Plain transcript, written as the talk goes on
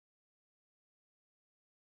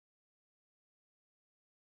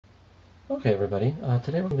Okay, everybody.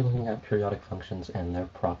 Today we're going to be looking at periodic functions and their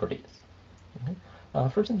properties. Okay?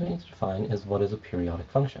 First thing we need to define is what is a periodic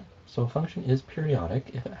function. So a function is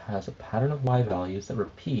periodic if it has a pattern of y values that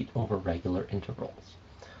repeat over regular intervals.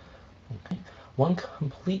 Okay? One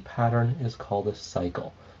complete pattern is called a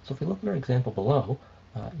cycle. So if we look at our example below,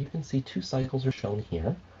 you can see two cycles are shown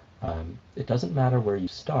here. It doesn't matter where you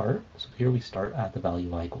start. So here we start at the value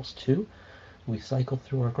y equals 2. We cycle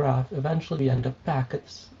through our graph, eventually we end up back at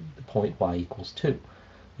the point y equals 2.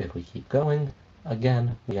 If we keep going,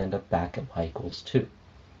 again, we end up back at y equals 2.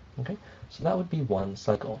 Okay, so that would be one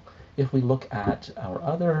cycle. If we look at our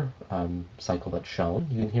other cycle that's shown,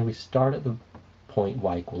 you can hear we start at the point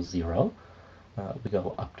y equals 0. We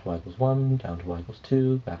go up to y equals 1, down to y equals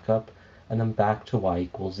 2, back up, and then back to y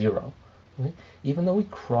equals 0. Okay? Even though we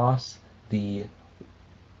cross the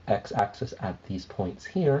x-axis at these points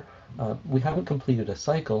here, we haven't completed a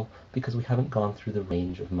cycle because we haven't gone through the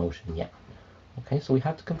range of motion yet. Okay, so we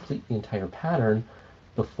have to complete the entire pattern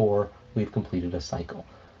before we've completed a cycle.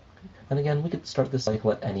 Okay? And again, we could start the cycle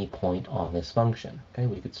at any point on this function. Okay,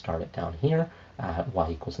 we could start it down here at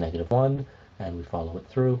y equals -1, and we follow it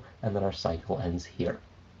through, and then our cycle ends here.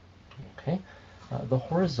 Okay, the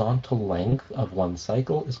horizontal length of one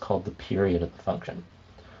cycle is called the period of the function.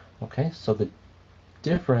 Okay, so the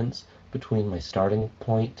difference between my starting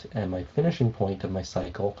point and my finishing point of my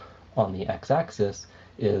cycle on the x-axis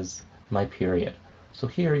is my period. So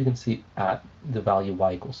here you can see at the value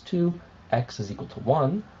y equals 2, x is equal to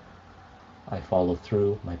 1. I follow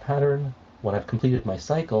through my pattern. When I've completed my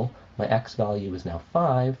cycle, my x value is now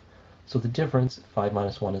 5. So the difference, 5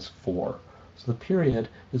 minus 1, is 4. So the period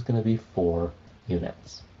is going to be 4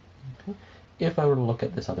 units. Okay? If I were to look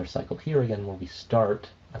at this other cycle here again, where we start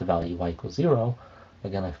at the value y equals 0,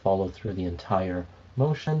 again, I follow through the entire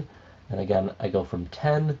motion, and again, I go from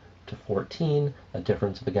 10 to 14, a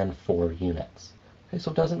difference of, again, 4 units. Okay, so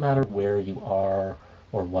it doesn't matter where you are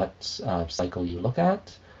or what cycle you look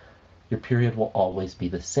at, your period will always be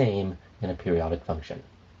the same in a periodic function.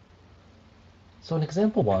 So in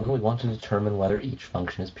example 1, we want to determine whether each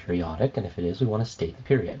function is periodic, and if it is, we want to state the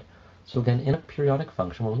period. So again, in a periodic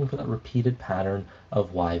function, we're looking for that repeated pattern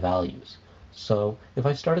of y values. So if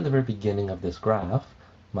I start at the very beginning of this graph,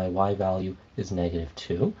 my y value is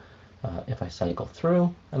 -2. If I cycle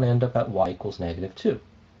through, and I end up at y equals -2.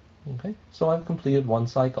 Okay, so I've completed one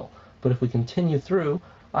cycle. But if we continue through,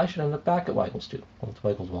 I should end up back at y equals 2. Well, it's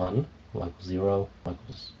y equals 1, y equals 0, y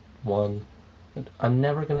equals 1. And I'm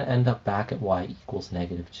never going to end up back at y equals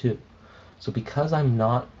 -2. So because I'm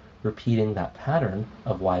not repeating that pattern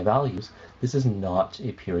of y values, this is not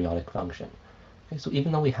a periodic function. Okay, so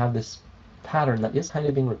even though we have this pattern that is kind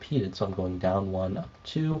of being repeated, so I'm going down 1, up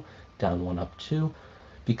 2, down 1, up 2,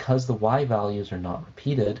 because the y values are not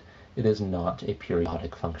repeated, it is not a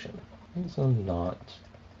periodic function. Okay, so not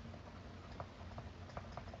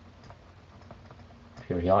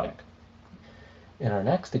periodic. In our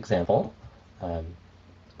next example,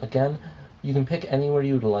 again, you can pick anywhere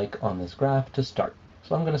you'd like on this graph to start.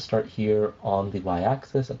 So I'm going to start here on the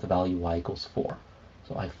y-axis at the value y equals 4.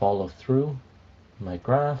 So I follow through my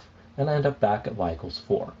graph, and I end up back at y equals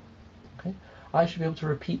 4. Okay? I should be able to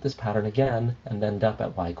repeat this pattern again and end up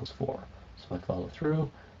at y equals 4. So I follow through,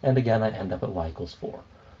 and again I end up at y equals 4.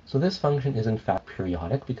 So this function is in fact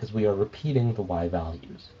periodic because we are repeating the y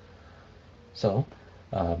values. So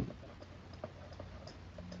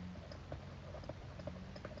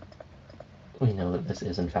we know that this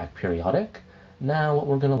is in fact periodic. Now what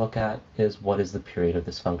we're going to look at is what is the period of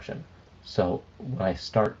this function. So when I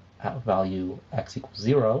start at value x equals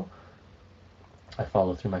 0, I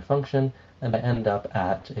follow through my function, and I end up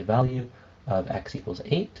at a value of x equals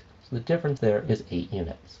 8. So the difference there is 8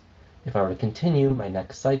 units. If I were to continue my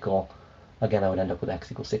next cycle, again, I would end up with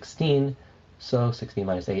x equals 16. So 16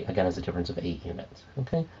 minus 8, again, is a difference of 8 units.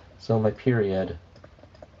 Okay, so my period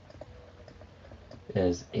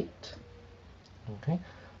is 8. Okay,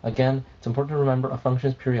 again, it's important to remember a function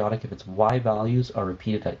is periodic if its y values are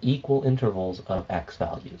repeated at equal intervals of x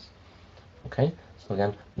values. Okay, so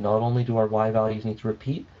again, not only do our y values need to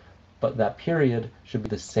repeat, but that period should be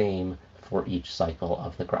the same for each cycle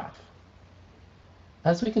of the graph.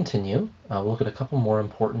 As we continue, we'll look at a couple more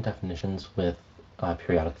important definitions with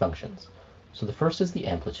periodic functions. So the first is the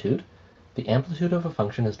amplitude. The amplitude of a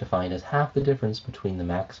function is defined as half the difference between the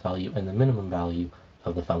max value and the minimum value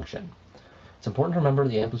of the function. It's important to remember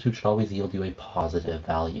the amplitude should always yield you a positive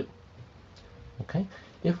value. Okay,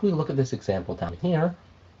 if we look at this example down here,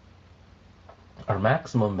 our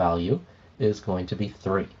maximum value is going to be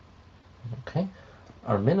 3. Okay,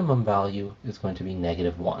 our minimum value is going to be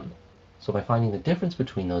 -1. So by finding the difference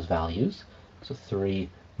between those values, so 3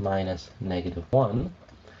 minus negative 1.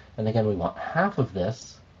 And again, we want half of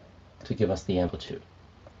this to give us the amplitude.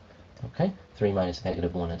 Okay, 3 minus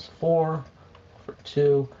negative 1 is 4, over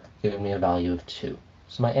 2, giving me a value of 2.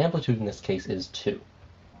 So my amplitude in this case is 2.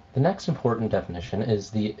 The next important definition is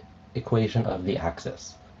the equation of the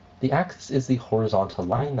axis. The axis is the horizontal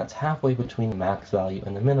line that's halfway between the max value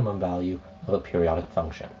and the minimum value of a periodic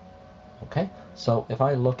function. Okay, so if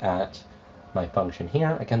I look at my function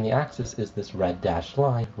here, again, the axis is this red dashed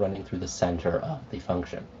line running through the center of the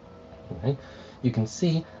function. Okay, you can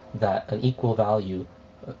see that an equal value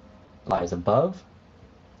lies above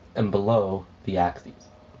and below the axes.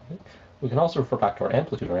 Okay? We can also refer back to our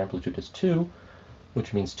amplitude. Our amplitude is 2,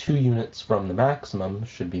 which means 2 units from the maximum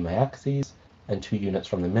should be my axes, and 2 units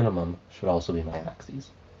from the minimum should also be my axes.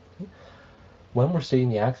 Okay? When we're stating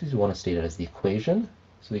the axes, we want to state it as the equation.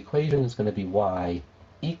 So the equation is going to be y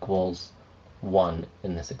equals 1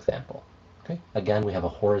 in this example. Okay? Again, we have a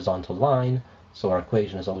horizontal line, so our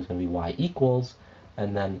equation is always going to be y equals,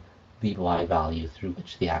 and then the y value through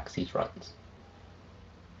which the axis runs.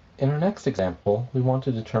 In our next example, we want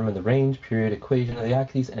to determine the range, period, equation of the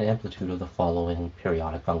axes, and amplitude of the following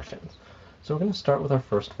periodic functions. So we're going to start with our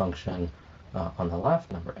first function on the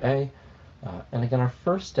left, number a. And again, our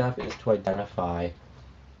first step is to identify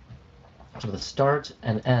the start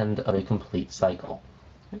and end of a complete cycle.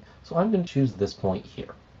 Okay? So I'm going to choose this point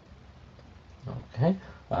here. Okay,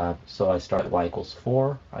 so I start at y equals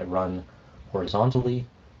 4. I run horizontally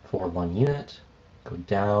for 1 unit, go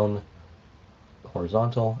down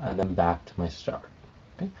horizontal, and then back to my start.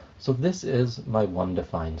 Okay, so this is my one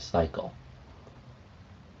defined cycle.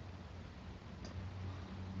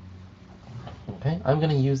 Okay, I'm going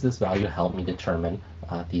to use this value to help me determine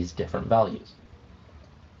these different values.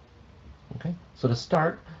 Okay, so to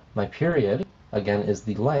start, my period, again, is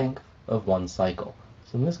the length of one cycle.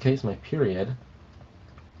 So in this case, my period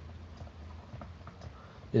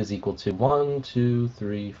is equal to 1, 2,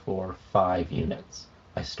 3, 4, 5 units.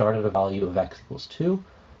 I start at a value of x equals 2,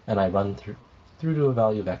 and I run through to a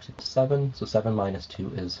value of x equals 7, so 7 minus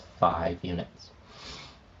 2 is 5 units.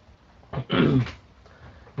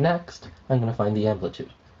 Next, I'm going to find the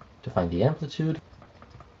amplitude. To find the amplitude,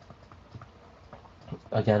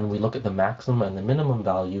 again, we look at the maximum and the minimum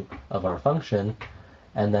value of our function,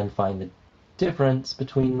 and then find the difference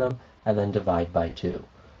between them, and then divide by 2.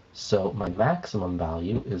 So my maximum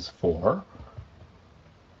value is 4.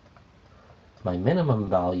 My minimum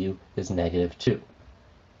value is negative 2.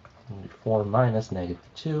 4 minus negative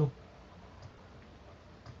 2,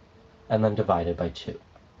 and then divided by 2.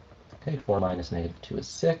 Okay, 4 minus negative 2 is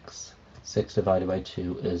 6. 6 divided by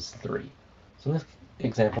 2 is 3. So in this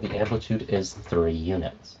example, the amplitude is 3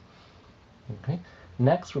 units. Okay.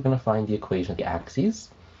 Next, we're going to find the equation of the axes.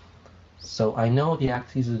 So I know the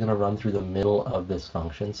axis is going to run through the middle of this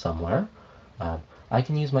function somewhere. I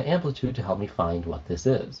can use my amplitude to help me find what this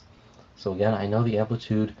is. So again, I know the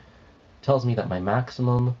amplitude tells me that my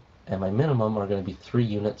maximum and my minimum are going to be 3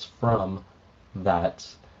 units from that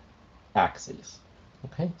axis.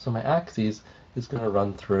 Okay, so my axis is going to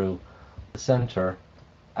run through the center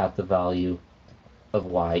at the value of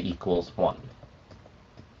y equals 1.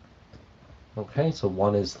 Okay, so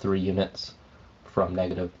 1 is 3 units from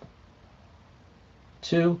negative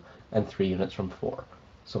 2 and 3 units from 4.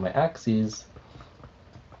 So my axis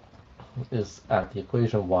is at the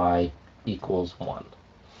equation y equals 1.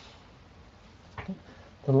 Okay.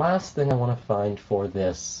 The last thing I want to find for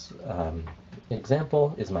this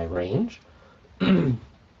example is my range.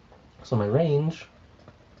 So my range,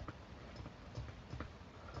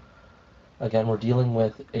 again, we're dealing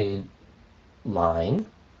with a line.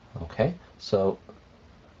 Okay, so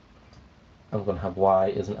I'm going to have y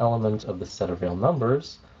is an element of the set of real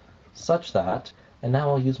numbers such that, and now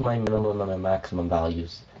I'll use my minimum and my maximum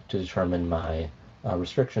values to determine my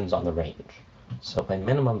restrictions on the range. So my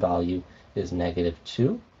minimum value is negative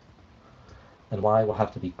 2, and y will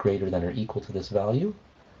have to be greater than or equal to this value,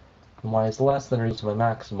 and y is less than or equal to my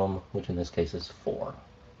maximum, which in this case is 4.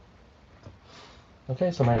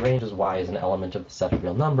 Okay, so my range is y is an element of the set of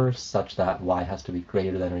real numbers such that y has to be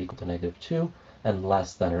greater than or equal to negative 2 and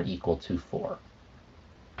less than or equal to 4.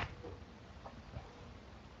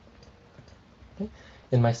 Okay.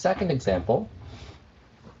 In my second example,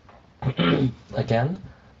 again,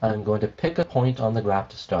 I'm going to pick a point on the graph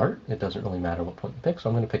to start. It doesn't really matter what point you pick, so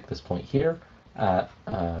I'm going to pick this point here at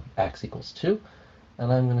x equals 2,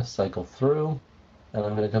 and I'm going to cycle through, and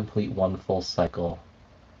I'm going to complete one full cycle,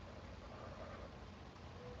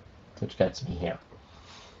 which gets me here.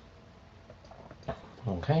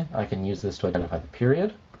 Okay, I can use this to identify the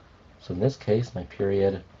period. So in this case, my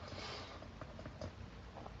period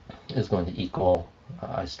is going to equal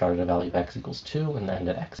I started at a value of x equals 2 and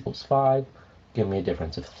ended at x equals 5, give me a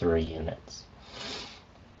difference of 3 units.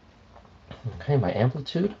 Okay, my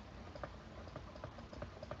amplitude.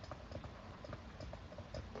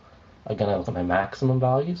 Again, I look at my maximum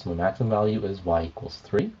value. So my maximum value is y equals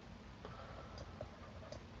 3,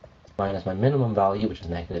 minus my minimum value, which is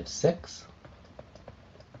negative 6,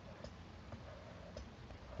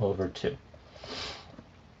 over 2.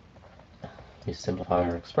 We simplify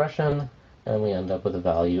our expression, and we end up with a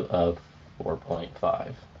value of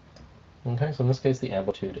 4.5. Okay, so in this case, the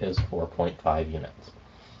amplitude is 4.5 units.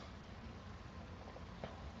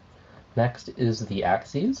 Next is the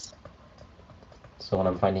axes. So when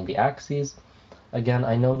I'm finding the axes, again,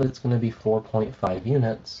 I know that it's going to be 4.5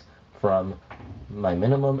 units from my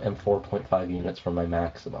minimum and 4.5 units from my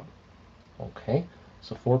maximum. Okay,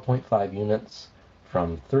 so 4.5 units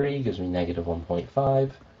from 3 gives me negative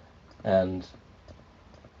 1.5, and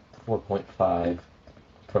 4.5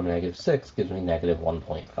 from negative 6 gives me negative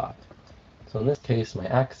 1.5. So in this case, my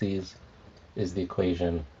axes is the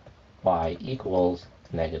equation y equals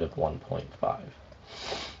negative 1.5.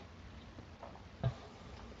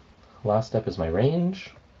 Last step is my range.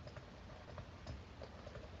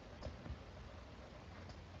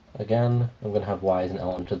 Again, I'm going to have y as an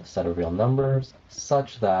element of the set of real numbers,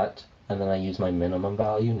 such that, and then I use my minimum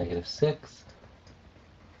value, negative 6,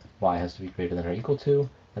 y has to be greater than or equal to,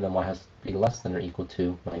 and then y has to be less than or equal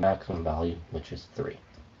to my maximum value, which is 3.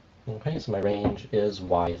 Okay, so my range is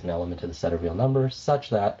y is an element of the set of real numbers, such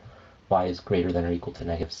that y is greater than or equal to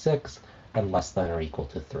negative 6, and less than or equal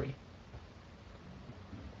to 3.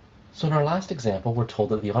 So in our last example, we're told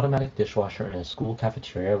that the automatic dishwasher in a school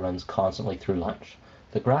cafeteria runs constantly through lunch.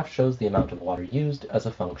 The graph shows the amount of water used as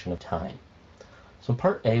a function of time. So in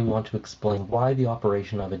part A, we want to explain why the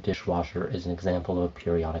operation of a dishwasher is an example of a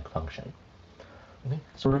periodic function. Okay?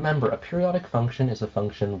 So remember, a periodic function is a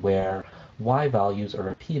function where y values are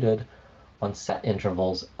repeated on set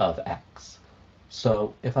intervals of x.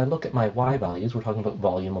 So if I look at my y values, we're talking about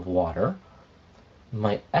volume of water.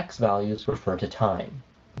 My x values refer to time.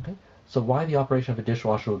 Okay? So why the operation of a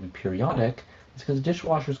dishwasher would be periodic is because a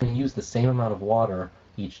dishwasher is going to use the same amount of water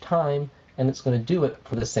each time, and it's going to do it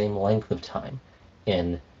for the same length of time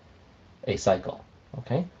in a cycle.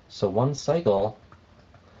 Okay? So one cycle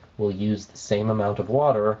will use the same amount of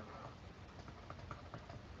water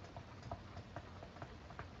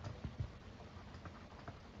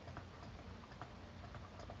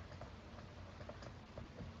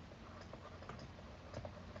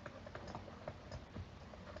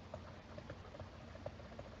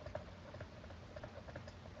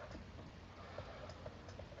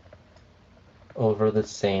over the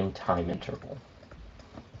same time interval.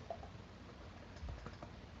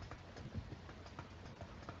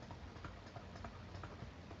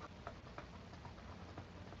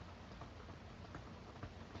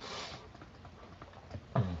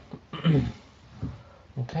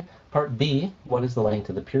 Okay. Part B, what is the length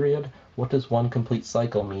of the period? What does one complete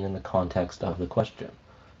cycle mean in the context of the question?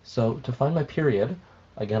 So to find my period,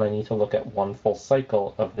 again, I need to look at one full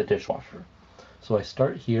cycle of the dishwasher. So I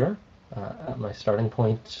start here at my starting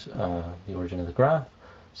point, the origin of the graph.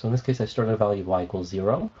 So in this case, I start at a value of y equals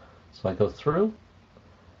 0. So I go through,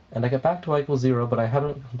 and I get back to y equals 0, but I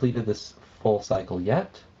haven't completed this full cycle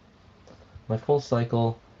yet. My full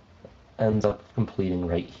cycle ends up completing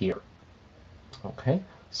right here. Okay,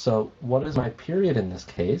 so what is my period in this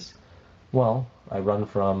case? Well, I run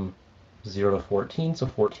from 0 to 14, so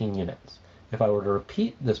 14 units. If I were to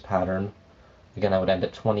repeat this pattern, again, I would end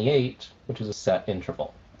at 28, which is a set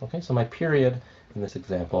interval. Okay, so my period in this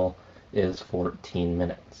example is 14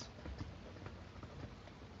 minutes.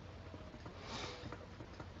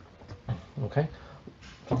 Okay,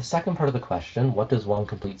 for the second part of the question, what does one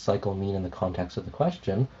complete cycle mean in the context of the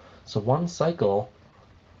question? So one cycle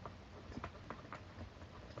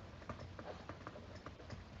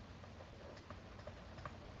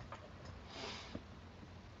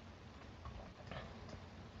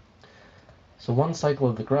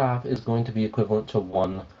of the graph is going to be equivalent to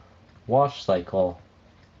one wash cycle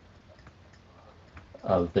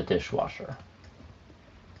of the dishwasher.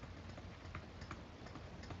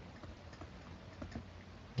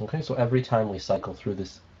 Okay, so every time we cycle through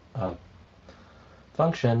this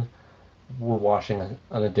function, we're washing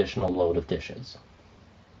an additional load of dishes.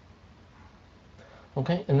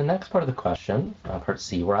 Okay, in the next part of the question, part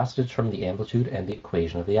C, we're asked to determine the amplitude and the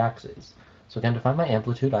equation of the axes. So again, to find my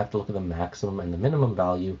amplitude, I have to look at the maximum and the minimum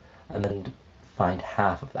value, and then find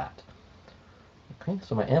half of that. Okay,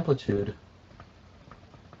 so my amplitude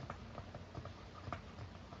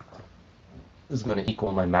is going to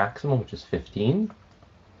equal my maximum, which is 15,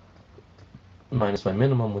 minus my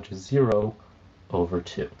minimum, which is 0 over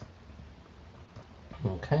 2.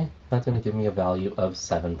 Okay, that's going to give me a value of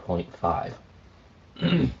 7.5.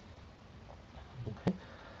 Okay.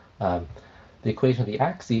 The equation of the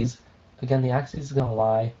axes, again, the axis is going to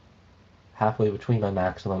lie halfway between my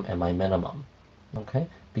maximum and my minimum. Okay,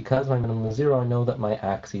 because my minimum is 0, I know that my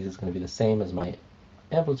axis is going to be the same as my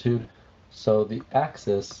amplitude, so the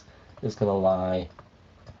axis is going to lie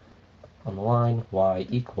on the line y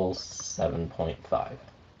equals 7.5.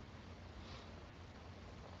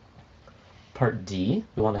 Part D,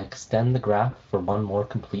 we want to extend the graph for one more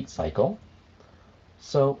complete cycle.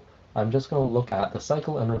 So I'm just going to look at the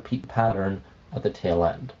cycle and repeat pattern at the tail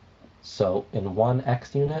end. So in one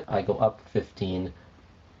x unit, I go up 15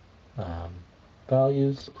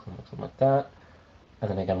 values, something like that.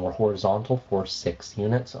 And then again, we're horizontal for 6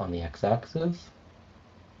 units on the x-axis.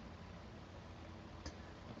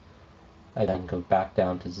 I then go back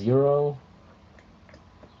down to 0,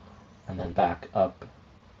 and then back up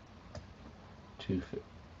to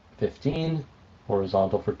 15,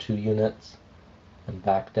 horizontal for 2 units, and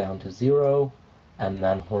back down to 0, and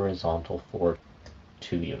then horizontal for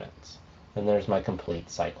 2 units. And there's my complete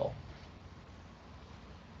cycle.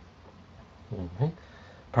 Okay.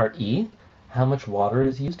 Part E, how much water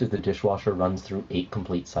is used if the dishwasher runs through 8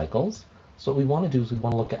 complete cycles? So what we want to do is we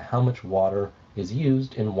want to look at how much water is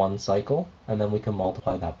used in one cycle, and then we can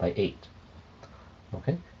multiply that by 8.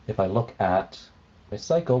 Okay, if I look at my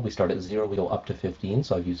cycle, we start at 0, we go up to 15,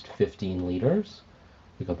 so I've used 15 liters.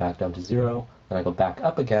 We go back down to 0, then I go back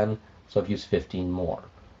up again, so I've used 15 more,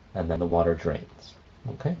 and then the water drains.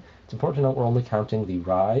 Okay, it's important to note we're only counting the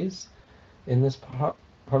rise in this part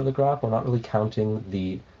of the graph. We're not really counting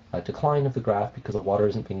the decline of the graph because the water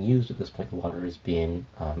isn't being used at this point. The water is being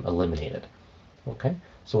eliminated. Okay,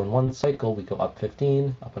 so in one cycle we go up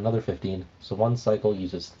 15, up another 15. So one cycle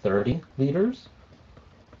uses 30 liters.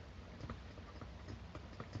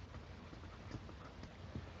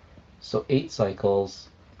 So 8 cycles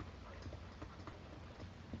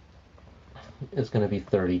is going to be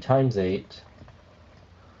 30 times 8,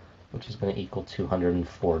 which is going to equal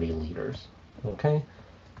 240 liters. Okay,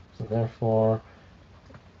 so therefore,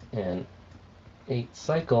 in 8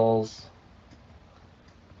 cycles,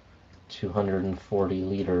 240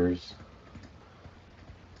 liters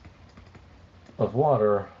of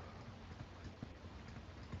water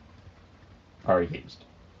are used.